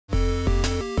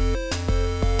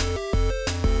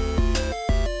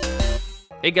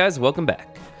Hey guys, welcome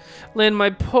back. Lin,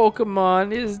 my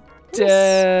Pokemon is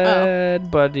dead,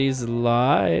 but he's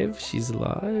alive. She's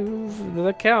alive.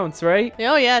 That counts, right?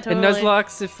 Oh yeah, totally. In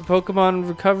Nuzlocke, if the Pokemon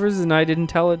recovers and I didn't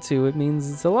tell it to, it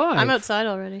means it's alive. I'm outside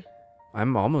already.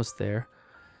 I'm almost there.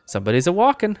 Somebody's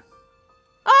a-walking.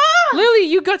 Ah! Lillie,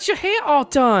 you got your hair all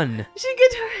done. She can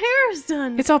get her hair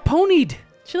done. It's all ponied.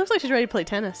 She looks like she's ready to play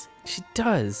tennis. She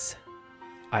does.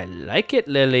 I like it,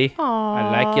 Lillie. Aww.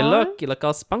 I like your look. You look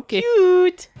all spunky.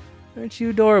 Cute. Aren't you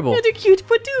adorable? You're the cute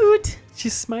patoot. She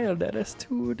smiled at us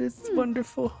too. It's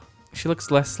wonderful. She looks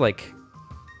less like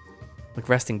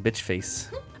resting bitch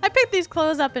face. I picked these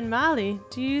clothes up in Mali.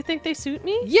 Do you think they suit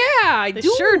me? Yeah, I They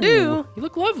do. sure do. You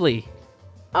look lovely.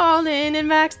 Oh, Lin and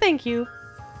Max, thank you.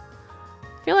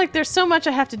 I feel like there's so much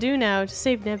I have to do now to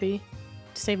save Nebby,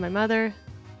 to save my mother.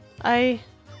 I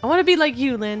want to be like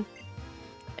you, Lin.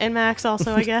 And Max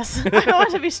also, I guess. I want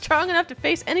to be strong enough to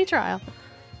face any trial.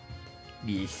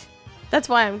 Yes. That's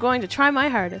why I'm going to try my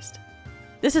hardest.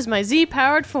 This is my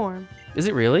Z-powered form. Is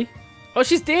it really? Oh,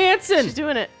 she's dancing. She's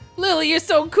doing it. Lillie, you're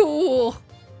so cool.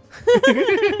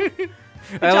 Good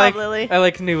job, Lillie. I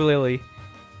like new Lillie.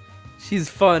 She's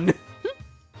fun.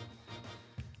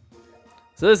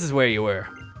 So this is where you were.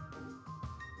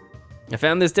 I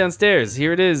found this downstairs.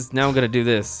 Here it is. Now I'm gonna do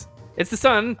this. It's the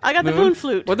sun. I got the moon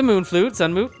flute. Or the moon flute.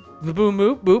 Sun moot. Boom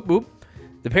moot. Boop boop.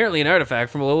 It's apparently an artifact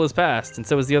from Alola's past, and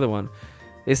so is the other one.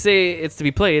 They say it's to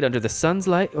be played under the sun's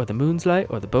light, or the moon's light,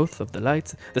 or the both of the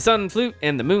lights. The sun flute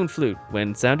and the moon flute,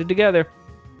 when sounded together,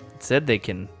 it said they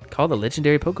can call the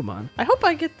legendary Pokemon. I hope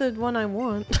I get the one I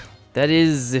want. That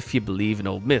is, if you believe in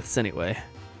old myths, anyway.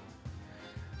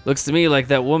 Looks to me like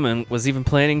that woman was even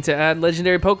planning to add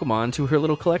legendary Pokemon to her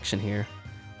little collection here.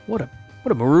 What a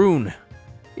maroon.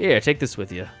 Yeah, take this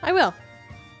with you. I will.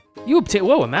 You obtain,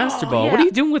 whoa, a Master Ball. Yeah. What are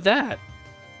you doing with that?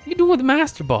 What are you doing with a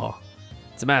Master Ball?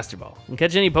 It's a Master Ball. You can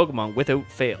catch any Pokemon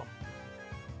without fail.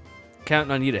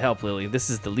 Counting on you to help, Lillie. This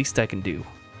is the least I can do.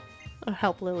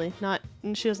 Help Lillie. Not.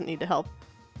 She doesn't need to help.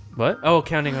 What? Oh,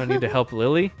 counting on you to help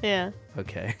Lillie? Yeah.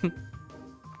 Okay.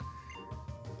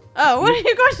 Oh, what are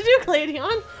you going to do,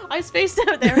 Cladion? I spaced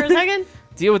out there for a second.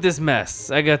 Deal with this mess.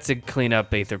 I got to clean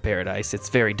up Aether Paradise. It's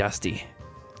very dusty.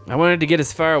 I wanted to get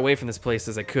as far away from this place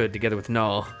as I could, together with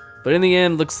Null. But in the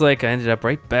end, looks like I ended up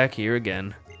right back here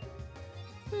again.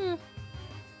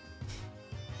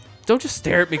 Don't just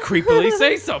stare at me creepily.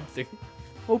 Say something.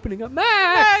 Opening up.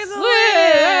 Max! Lin!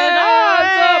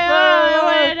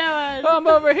 Oh, I'm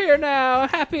over here now.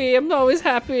 Happy. I'm always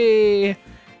happy.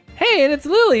 Hey, and it's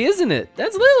Lillie, isn't it?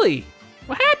 That's Lillie.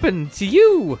 What happened to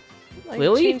you? I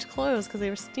Lillie? changed clothes because they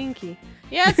were stinky.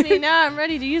 Yeah, it's me. Now I'm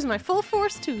ready to use my full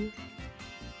force too.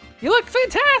 You look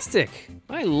fantastic.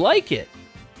 I like it.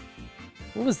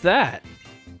 What was that?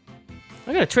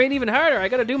 I gotta train even harder. I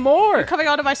gotta do more. You're coming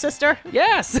on to my sister.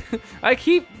 Yes. I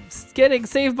keep getting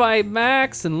saved by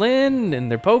Max and Lin and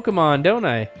their Pokemon, don't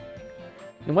I?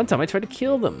 And one time I tried to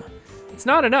kill them. It's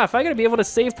not enough. I gotta be able to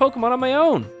save Pokemon on my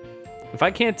own. If I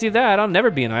can't do that, I'll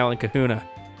never be an island kahuna.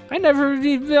 I'll never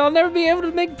be able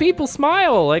to make people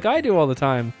smile like I do all the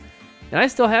time. And I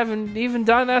still haven't even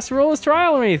done Acerola's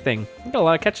trial or anything. I've got a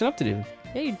lot of catching up to do.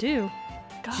 Yeah, you do.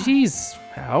 God. Jeez,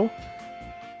 how?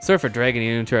 Sorry for dragging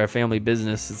you into our family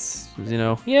business. It's, you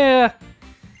know, yeah.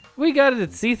 We got to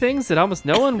see things that almost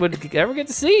no one would ever get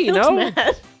to see, you know? Looks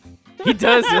mad. He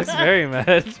does, he looks very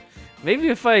mad. Maybe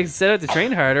if I set out to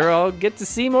train harder, I'll get to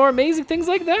see more amazing things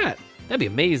like that. That'd be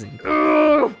amazing.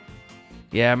 Ugh.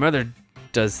 Yeah, my mother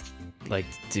does like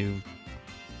to do...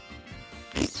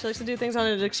 She likes to do things on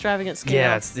an extravagant scale.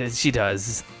 Yeah, she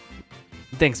does.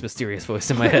 Thanks, mysterious voice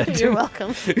in my head. You're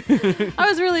welcome. I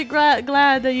was really glad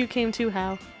that you came too,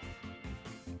 Hal.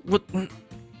 What?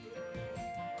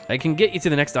 I can get you to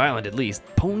the next island at least.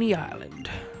 Poni Island.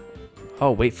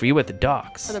 I'll wait for you at the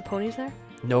docks. Are there ponies there?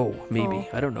 No, maybe.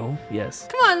 Oh. I don't know. Yes.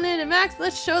 Come on, Lin and Max.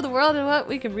 Let's show the world what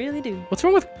we can really do. What's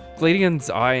wrong with Gladion's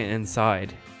eye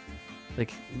inside?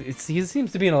 Like, he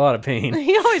seems to be in a lot of pain.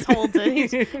 He always holds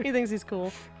it. He thinks he's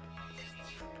cool.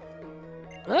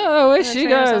 Oh, I wish you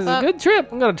guys myself a up. good trip.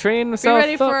 I'm gonna train Be myself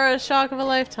ready up. for a shock of a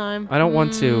lifetime. I don't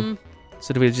want to.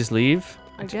 So do we just leave?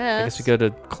 I I guess guess. we go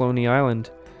to Cloney Island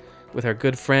with our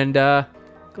good friend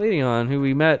Gladion, who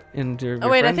we met in your Oh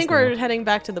wait, I friends think now. we're heading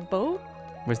back to the boat.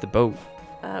 Where's the boat?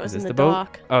 It Is was in this the the boat?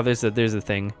 dock. Oh, there's a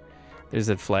thing. There's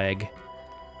a flag.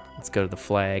 Let's go to the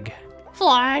flag.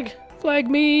 Flag. Flag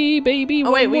me, baby.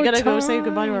 Oh wait, one we more gotta go time. say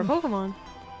goodbye to our Pokemon.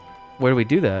 Where do we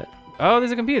do that? Oh,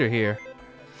 there's a computer here.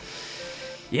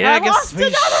 Yeah, I guess lost we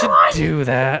another should one! do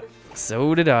that.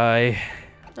 So did I.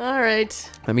 All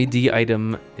right. Let me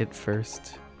de-item it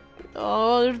first.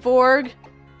 Oh, there's Borg.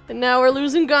 And now we're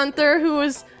losing Gunther, who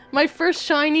was My first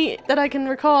shiny that I can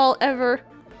recall ever.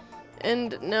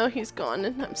 And now he's gone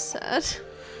and I'm sad.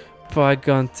 Bye,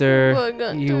 Gunter. Bye,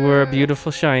 Gunter. You were a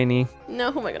beautiful shiny.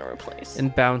 Now who am I gonna replace?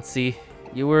 And bouncy.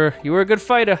 You were a good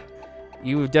fighter.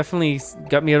 You definitely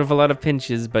got me out of a lot of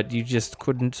pinches, but you just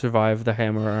couldn't survive the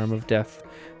hammer arm of death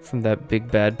from that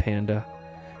big bad panda.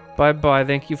 Bye-bye.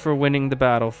 Thank you for winning the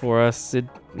battle for us.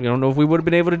 We don't know if we would have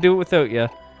been able to do it without you.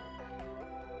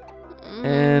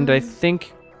 And I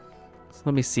think...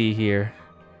 Let me see here.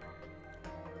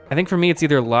 I think for me it's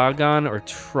either Logon or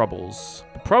Troubles.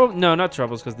 Probably no, not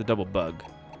Troubles because the double bug.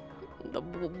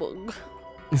 Double bug.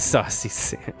 Saucy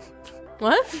Sam.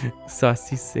 What?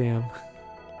 Saucy Sam.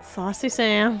 Saucy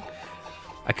Sam.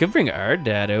 I could bring our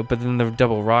dad out, but then the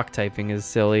double rock typing is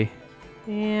silly.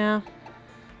 Yeah.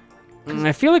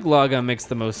 I feel like Logon makes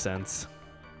the most sense.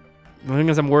 The thing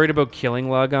is, I'm worried about killing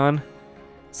Logon,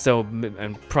 so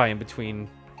I'm probably in between.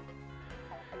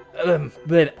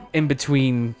 But in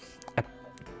between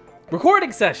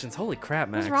recording sessions. Holy crap,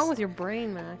 Max! What's wrong with your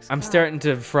brain, Max? I'm God. starting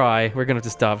to fry. We're gonna have to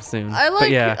stop soon. I like. But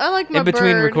yeah, I like my in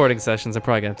between bird. recording sessions, I'm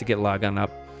probably gonna have to get Logon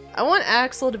up. I want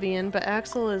Axel to be in, but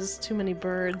Axel is too many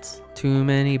birds. Too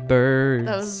many birds.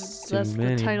 That's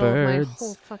the title of my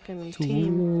whole fucking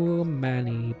team. Too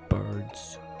many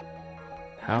birds.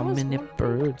 How was many Wumpy?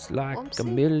 birds? Like Wumpsy?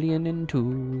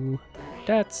 1,000,002.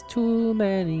 That's too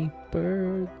many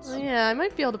birds. Oh, yeah, I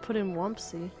might be able to put in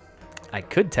Wumpsy. I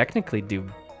could technically do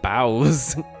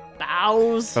bows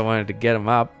Bows. if I wanted to get them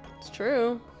up. It's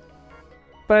true.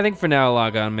 But I think for now,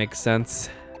 Logon makes sense.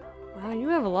 Wow, you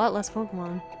have a lot less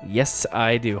Pokemon. Yes,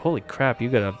 I do. Holy crap, you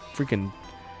got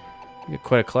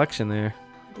quite a collection there.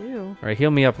 I do. All right, heal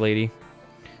me up, lady.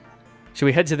 Should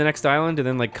we head to the next island and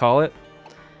then like call it?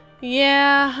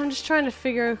 Yeah, I'm just trying to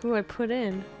figure out who I put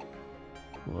in.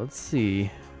 Let's see.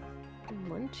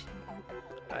 Munchie.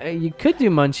 You could do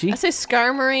Munchie. I say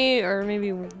Skarmory or maybe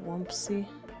Wumpsy.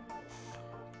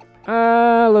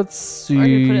 Let's see. Or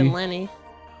you put in Lenny.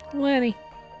 Lenny.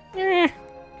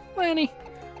 Lenny.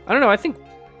 I don't know. I think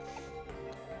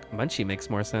Munchie makes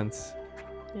more sense.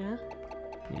 Yeah.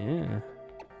 Yeah.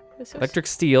 It's so Electric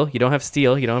Steel. You don't have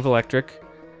Steel. You don't have Electric.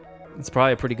 It's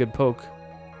probably a pretty good poke.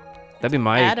 That'd be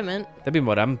my. adamant. That'd be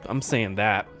what I'm saying.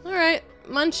 That. All right,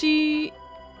 Munchie.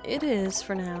 It is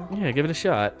for now. Yeah, give it a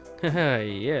shot.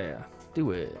 Yeah,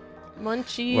 do it.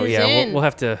 Munchie Well, is yeah, in. we'll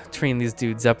have to train these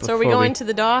dudes up. So are we before going to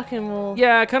the dock and we'll...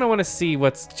 Yeah, I kind of want to see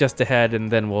what's just ahead,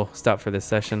 and then we'll stop for this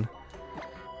session.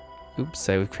 Oops,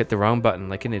 I hit the wrong button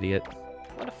like an idiot.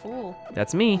 What a fool.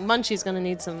 That's me. Munchie's gonna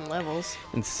need some levels.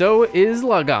 And so is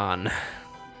Logon.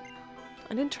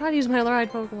 I didn't try to use my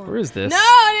ride Pokemon. Where is this? No,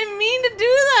 I didn't mean to do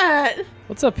that.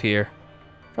 What's up here?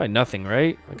 Probably nothing,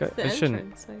 right? Like It's the I shouldn't.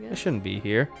 entrance, I I guess. shouldn't be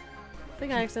here. I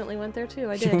think I accidentally went there too.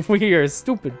 I did. We are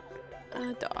stupid.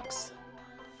 Docks.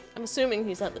 I'm assuming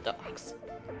he's at the docks.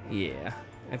 Yeah.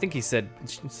 I think he said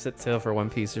set sail for One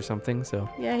Piece or something, so.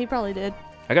 Yeah, he probably did.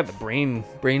 I got the brain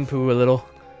poo a little.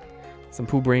 Some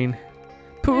poo brain.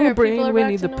 Poo There, people brain, are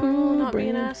Winnie back the to normal, Pooh not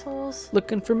being brain. assholes.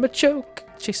 Looking for my choke.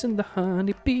 Chasing the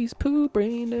honeybees. Poo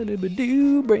brain,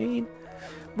 doo brain.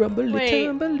 Rumbly Wait.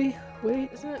 tumbly.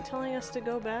 Wait. Isn't it telling us to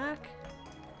go back?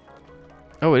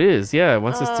 Oh, it is. Yeah, it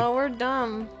wants us to. Oh, we're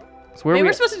dumb. So where Maybe we?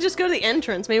 we're supposed to just go to the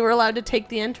entrance. Maybe we're allowed to take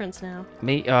the entrance now.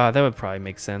 That would probably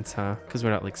make sense, huh? Because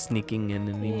we're not like sneaking in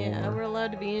anymore. Yeah, we're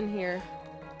allowed to be in here.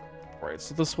 Right,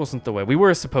 so this wasn't the way. We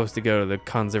were supposed to go to the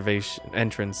conservation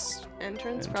entrance.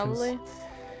 Entrance, probably.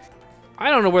 I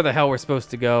don't know where the hell we're supposed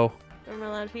to go. Am I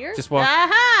allowed here? Just walk.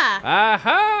 Aha!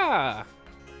 Aha!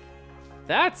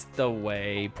 That's the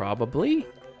way, probably.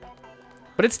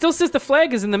 But it still says the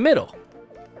flag is in the middle.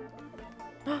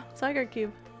 Tiger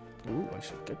Cube. Ooh, I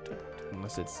should get to it.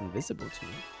 Unless it's invisible to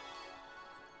me.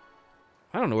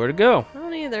 I don't know where to go. I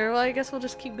don't either. Well, I guess we'll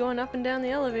just keep going up and down the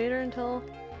elevator until...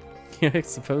 Yeah, I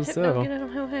suppose No, so. get out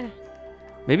of my way.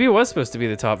 Maybe it was supposed to be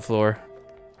the top floor.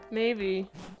 Maybe.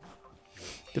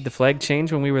 Did the flag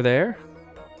change when we were there?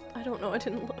 I don't know. I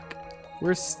didn't look.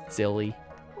 We're silly.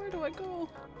 Where do I go?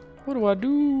 What do I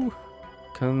do?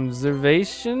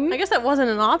 Conservation? I guess that wasn't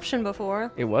an option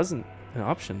before. It wasn't an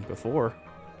option before.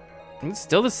 And it's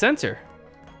still the center.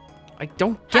 I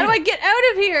don't How get do I it. get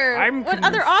out of here? I'm What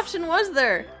other option was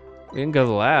there? We didn't go to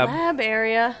the lab. Lab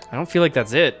area. I don't feel like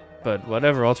that's it, but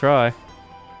whatever, I'll try. I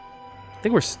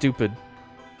think we're stupid.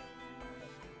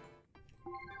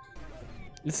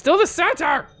 It's still the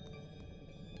center!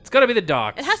 It's gotta be the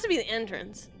docks. It has to be the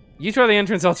entrance. You try the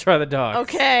entrance, I'll try the docks.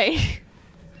 Okay.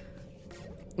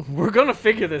 We're gonna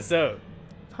figure this out.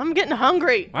 I'm getting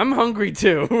hungry. I'm hungry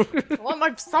too. I want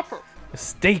my supper. A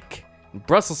steak. And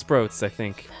Brussels sprouts, I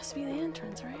think. It has to be the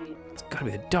entrance, right? It's gotta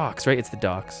be the docks, right? It's the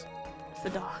docks.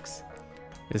 It's the dogs.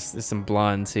 There's some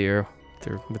blondes here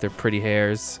with their pretty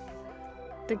hairs.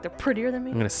 Think they're prettier than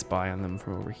me? I'm gonna spy on them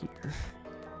from over here.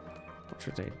 What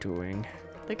are they doing?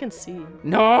 They can see you.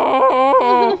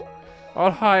 No!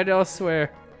 I'll hide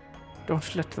elsewhere.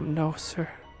 Don't let them know, sir.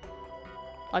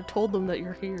 I've told them that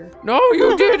you're here. No,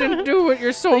 you didn't do it.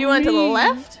 You're so You went to the mean.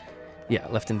 left? Yeah,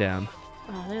 left and down.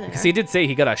 Oh, there they Because are. he did say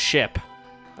he got a ship.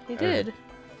 He did.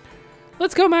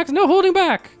 Let's go, Max. No holding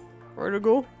back. Where to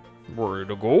go? Where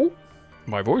to go?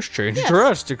 My voice changed Yes.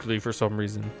 drastically for some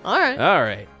reason. All right. All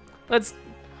right. Let's...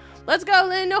 Let's go,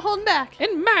 Lin. No holding back.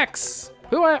 And Max,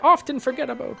 who I often forget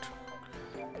about.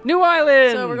 New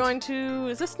Island. So we're going to...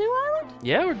 Is this New Island?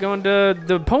 Yeah, we're going to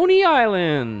the Poni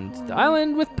Island. The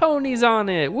island with ponies on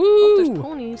it. Woo! Oh, there's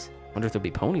ponies. Wonder if there'll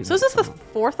be ponies. So is this the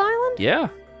 4th island? Yeah.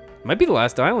 Might be the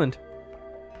last island.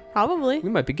 Probably. We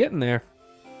might be getting there.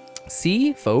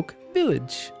 Sea Folk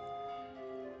Village.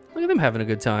 Look at them having a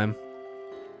good time.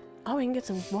 Oh, we can get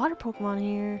some water Pokemon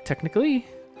here. Technically.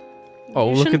 Oh,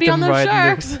 You look shouldn't at be them on those riding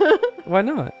sharks. Why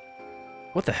not?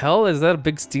 What the hell? Is that a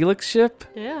big Steelix ship?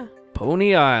 Yeah.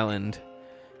 Poni Island.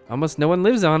 Almost no one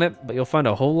lives on it, but you'll find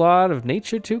a whole lot of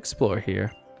nature to explore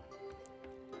here.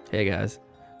 Hey guys,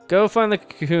 go find the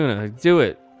Kahuna. Do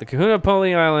it. The Kahuna of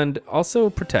Poni Island also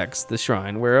protects the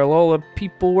shrine where Alola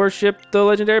people worship the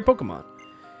legendary Pokemon.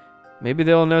 Maybe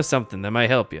they'll know something that might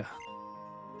help you.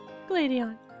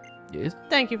 Gladion. Yes?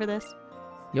 Thank you for this.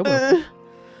 You're welcome.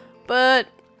 But,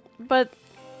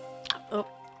 oh,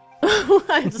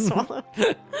 I had to swallow.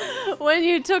 When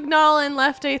you took Null and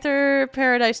left Aether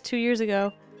Paradise 2 years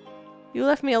ago, you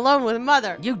left me alone with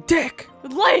Mother. You dick!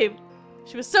 With Lame.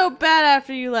 She was so bad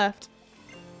after you left.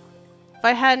 If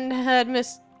I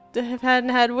hadn't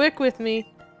had Wick with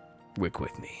me. Wick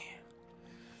with me.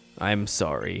 I'm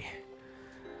sorry.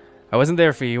 I wasn't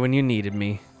there for you when you needed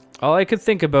me. All I could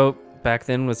think about back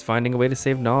then was finding a way to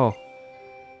save Null.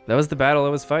 That was the battle I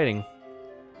was fighting.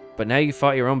 But now you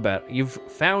fought your own battle. You've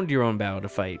found your own battle to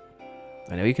fight.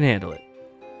 I know you can handle it.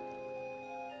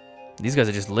 These guys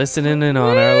are just listening in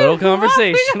on our little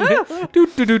conversation. do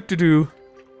do do do do.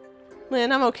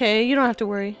 Lin, I'm okay. You don't have to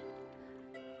worry.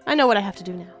 I know what I have to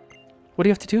do now. What do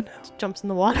you have to do now? Jumps in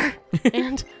the water.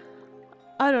 And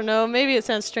I don't know. Maybe it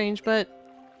sounds strange, but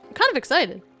I'm kind of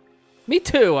excited. Me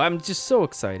too. I'm just so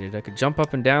excited. I could jump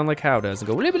up and down like How does and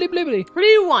go blibbity blibbity. What do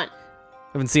you want?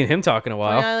 Haven't seen him talk in a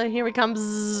while. Here he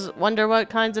comes. Wonder what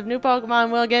kinds of new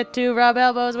Pokemon we'll get to rub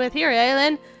elbows with here,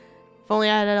 Lin? If only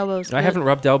I had elbows. I haven't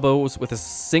rubbed elbows with a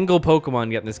single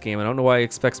Pokemon yet in this game. I don't know why he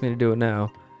expects me to do it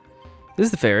now. This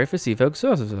is the ferry for Sea Folk.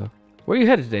 So. Where are you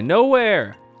headed today?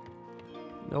 Nowhere.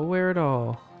 Nowhere at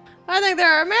all. I think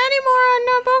there are many more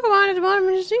unknown Pokemon at the bottom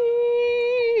of the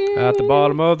sea. At the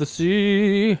bottom of the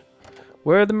sea,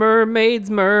 where the mermaids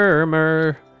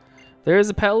murmur, there's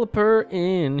a Pelipper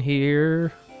in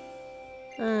here.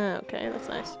 Okay, that's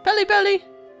nice. Pelly Pelly.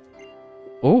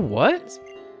 Oh, what?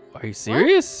 Are you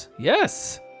serious? What?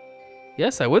 Yes.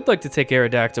 Yes, I would like to take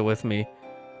Aerodactyl with me.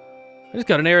 I just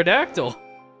got an Aerodactyl.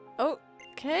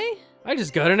 Okay. I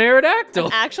just got an Aerodactyl.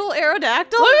 An actual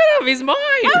Aerodactyl? Look at him, he's mine.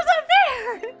 How's that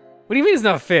fair? What do you mean it's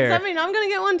not fair? Does that mean I'm gonna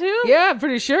get one too? Yeah, I'm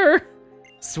pretty sure.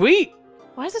 Sweet.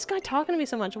 Why is this guy talking to me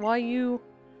so much? Why you?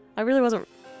 I really wasn't.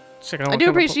 I do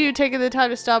appreciate you taking the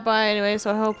time to stop by anyway, so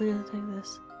I hope you'll take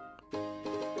this.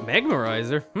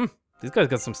 Magmarizer. These guys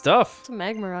got some stuff. It's a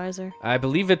Magmarizer. I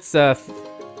believe it's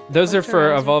those are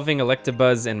for evolving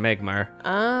Electabuzz and Magmar.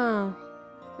 Oh.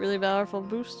 Really powerful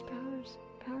boost powers.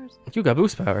 You got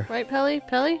boost power. Right, Pelly?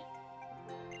 Pelly?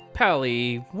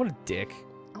 Pally, what a dick.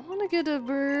 I want to get a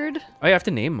bird. I have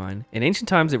to name mine. In ancient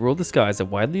times, it ruled the skies. A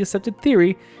widely accepted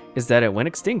theory is that it went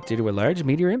extinct due to a large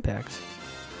meteor impact.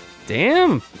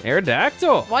 Damn,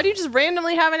 Aerodactyl. Why do you just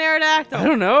randomly have an Aerodactyl? I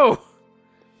don't know.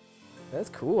 That's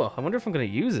cool. I wonder if I'm gonna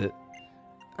use it.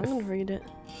 I'm gonna read it.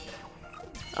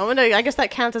 I guess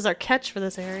that counts as our catch for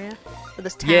this area, for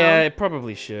this town. Yeah, it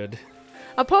probably should.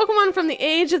 A Pokemon from the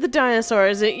age of the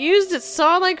dinosaurs. It used its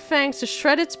saw-like fangs to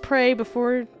shred its prey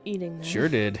before eating them. Sure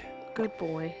did. Good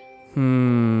boy.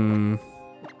 Render.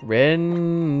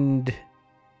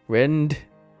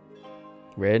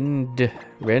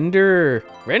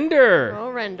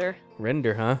 Oh, render.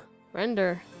 Render, huh?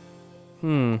 Render.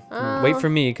 Wait for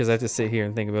me, because I have to sit here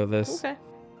and think about this. Okay.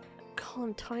 Call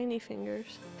him Tiny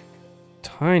Fingers.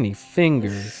 Tiny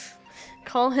Fingers.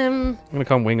 Call him... I'm gonna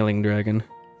call him Wingling Dragon.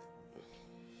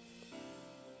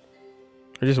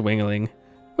 Or just Wingling.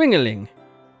 Wingling.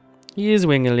 He is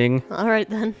Wingling. Alright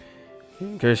then.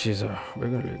 Because she's a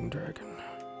Wingling Dragon.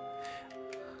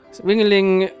 So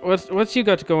Wingling, what's you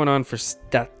got going on for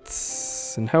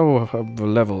stats? And how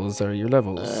levels are your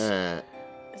levels?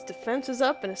 Is His defense is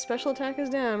up and his special attack is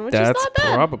down, which That's is not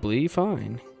bad. probably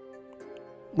fine.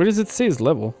 Where does it say his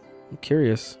level? I'm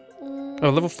curious. Oh,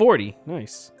 level 40.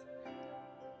 Nice.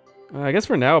 I guess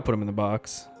for now I'll put him in the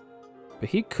box. But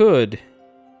he could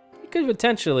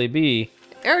potentially be.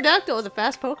 Aerodactyl is a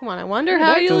fast Pokemon. I wonder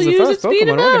how you'll Aerodactyl's a use fast its speed in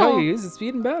Pokemon. I wonder how battle. you use its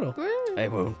speed in battle. I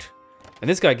won't. And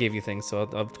this guy gave you things, so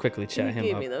I'll quickly chat He him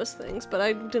gave up. me those things, but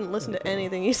I didn't listen to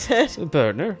anything he said.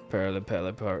 Partner,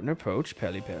 partner, poach,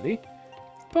 pelly.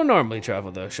 Don't normally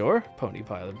travel the shore. Pony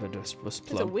pilot, but was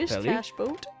It's a wish cash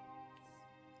boat.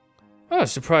 Oh,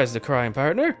 surprised the crying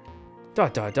partner. ...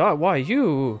 Why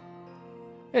you?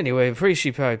 Anyway,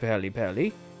 appreciate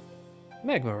pelly.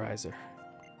 Magmarizer.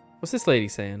 What's this lady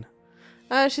saying?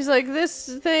 She's like,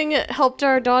 this thing helped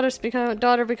our daughter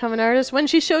become an artist. When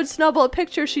she showed Snubbull a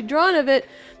picture she'd drawn of it,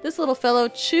 this little fellow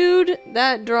chewed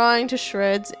that drawing to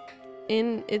shreds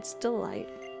in its delight.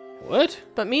 What?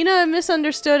 But Mina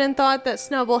misunderstood and thought that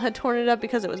Snubbull had torn it up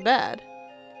because it was bad.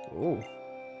 Oh.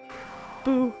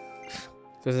 Boo.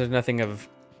 So there's nothing of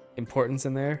importance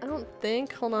in there? I don't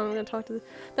think. Hold on, I'm gonna talk to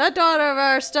that daughter of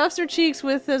ours stuffs her cheeks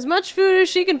with as much food as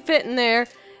she can fit in there,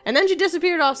 and then she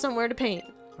disappeared off somewhere to paint.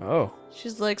 Oh.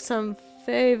 She's like some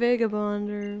fey vagabond,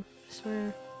 or I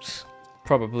swear.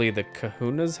 Probably the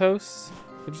Kahuna's house,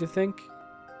 would you think?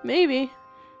 Maybe.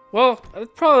 Well, that's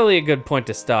probably a good point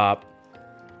to stop.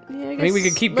 Yeah, I guess I mean, we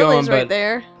could keep Lily's going, right but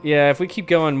there. yeah, if we keep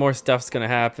going, more stuff's gonna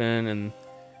happen, and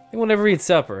we'll never eat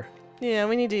supper. Yeah,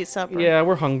 we need to eat supper. Yeah,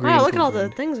 we're hungry. Wow, and look at all the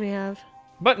hungry. things we have.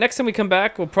 But next time we come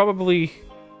back, we'll probably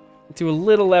do a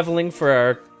little leveling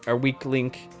for our weak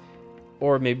link,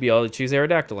 or maybe I'll choose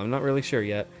Aerodactyl. I'm not really sure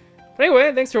yet. But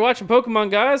anyway, thanks for watching Pokemon,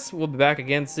 guys. We'll be back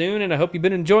again soon, and I hope you've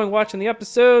been enjoying watching the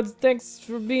episodes. Thanks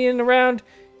for being around.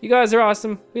 You guys are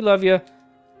awesome. We love you.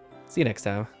 See you next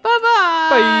time. Bye-bye.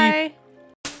 Bye.